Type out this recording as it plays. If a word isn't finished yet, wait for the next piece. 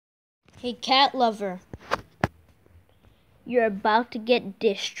Hey, cat lover. You're about to get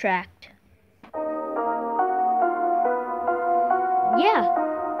distracked. Yeah,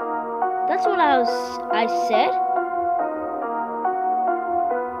 that's what I said.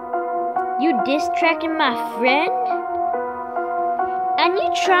 You distracting my friend? And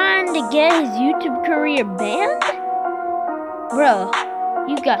you trying to get his YouTube career banned? Bro,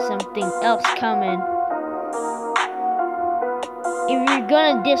 you got something else coming. If you're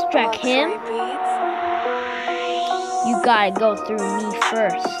gonna distract him, you gotta go through me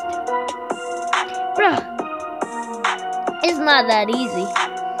first. Bro, it's not that easy.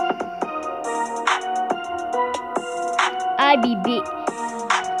 I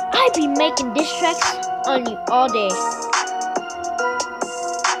be making diss tracks on you all day.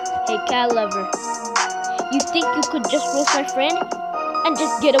 Hey, cat lover, you think you could just roast my friend and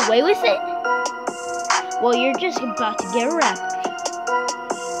just get away with it? Well, you're just about to get wrapped.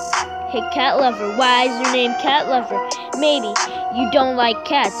 Hey, cat lover, why is your name cat lover? Maybe you don't like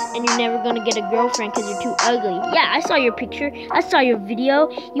cats and you're never gonna get a girlfriend because you're too ugly. Yeah, I saw your picture. I saw your video.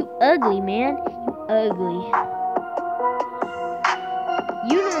 You ugly, man. You ugly.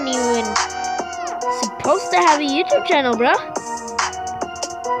 You don't even supposed to have a YouTube channel, bro.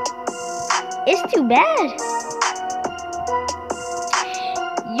 It's too bad.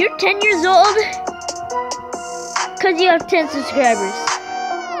 You're 10 years old because you have 10 subscribers.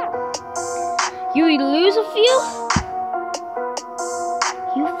 You lose a few?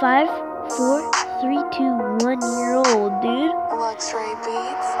 You 5, 4, 3, 2, 1-year-old, dude. Luxury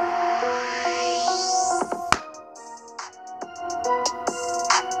Beats.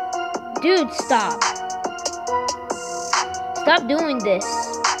 Dude, stop. Stop doing this.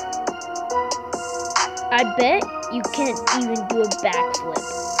 I bet you can't even do a backflip.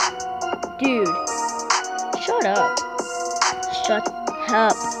 Dude, shut up. Shut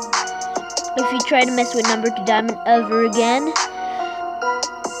up. If you try to mess with number 2 diamond ever again,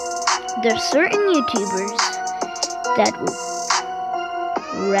 there's certain YouTubers that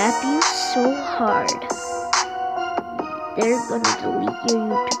will rap you so hard, they're gonna delete your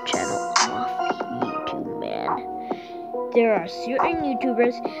YouTube channel off YouTube, man. There are certain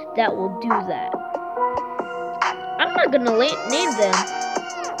YouTubers that will do that. I'm not gonna name them.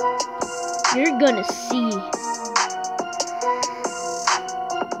 You're gonna see.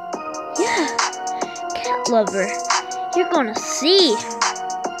 Yeah, cat lover, you're gonna see.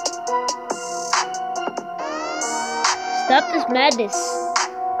 Stop this madness.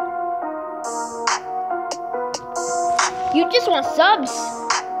 You just want subs.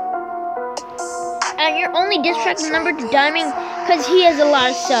 And you're only distracting number 2 diamond because he has a lot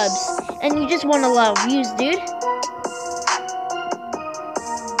of subs. And you just want a lot of views, dude.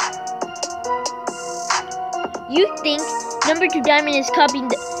 You think number 2 diamond is copying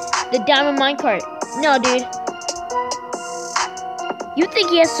the diamond minecart? No, dude. You think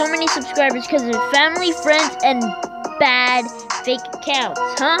he has so many subscribers because of family, friends, and bad fake accounts,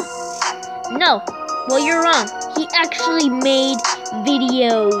 huh? No. Well, you're wrong. He actually made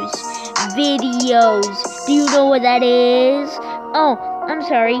videos. Do you know what that is? Oh, I'm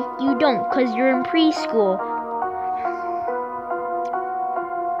sorry. You don't, because you're in preschool.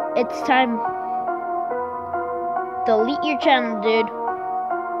 It's time. Delete your channel, dude.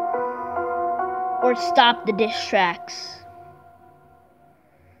 Or stop the diss tracks.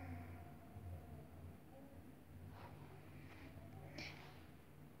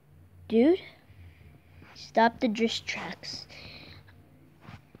 Dude, stop the diss tracks.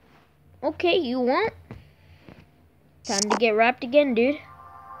 Okay, you want? Time to get wrapped again, dude.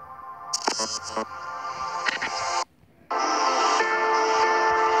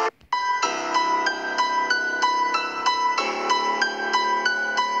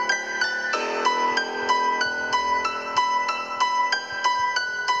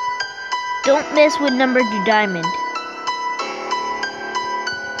 Don't mess with number 2 diamond.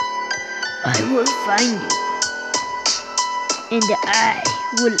 I will find you, and I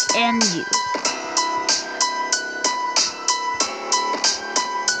will end you.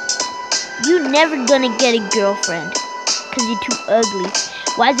 You're never gonna get a girlfriend, because you're too ugly.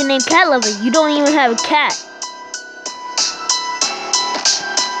 Why is your name cat lover? You don't even have a cat.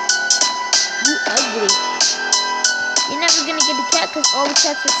 You ugly. You're never gonna get a cat because all the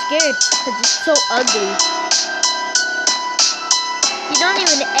cats are scared, because it's so ugly. You don't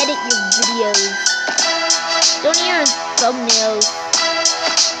even edit your videos. Don't even thumbnails.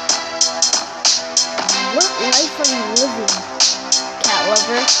 What life are you living? Cat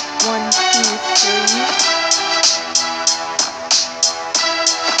lover, 1, 2, 3.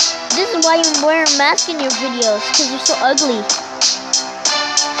 This is why you wear a mask in your videos, because you're so ugly.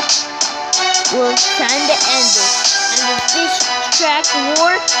 Well, it's time to end this. And the diss track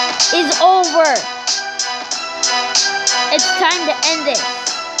war is over. It's time to end this.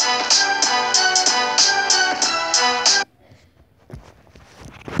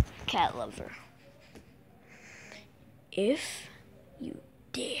 Cat lover. If you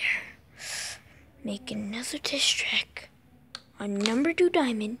dare make another diss track on number 2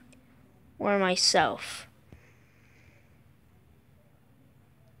 Diamond or myself,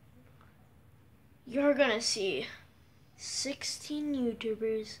 you're gonna see 16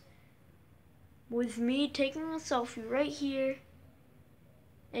 YouTubers with me taking a selfie right here,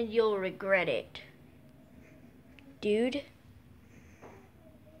 and you'll regret it. Dude,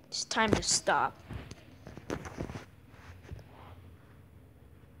 it's time to stop.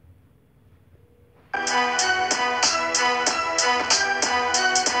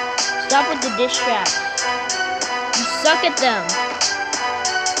 Stop with the diss tracks. You suck at them.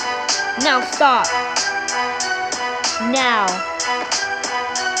 Now stop. Now.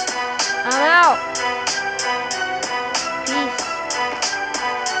 I'm out. Peace.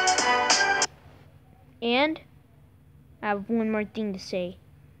 And I have one more thing to say.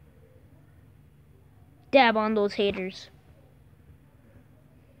 Dab on those haters.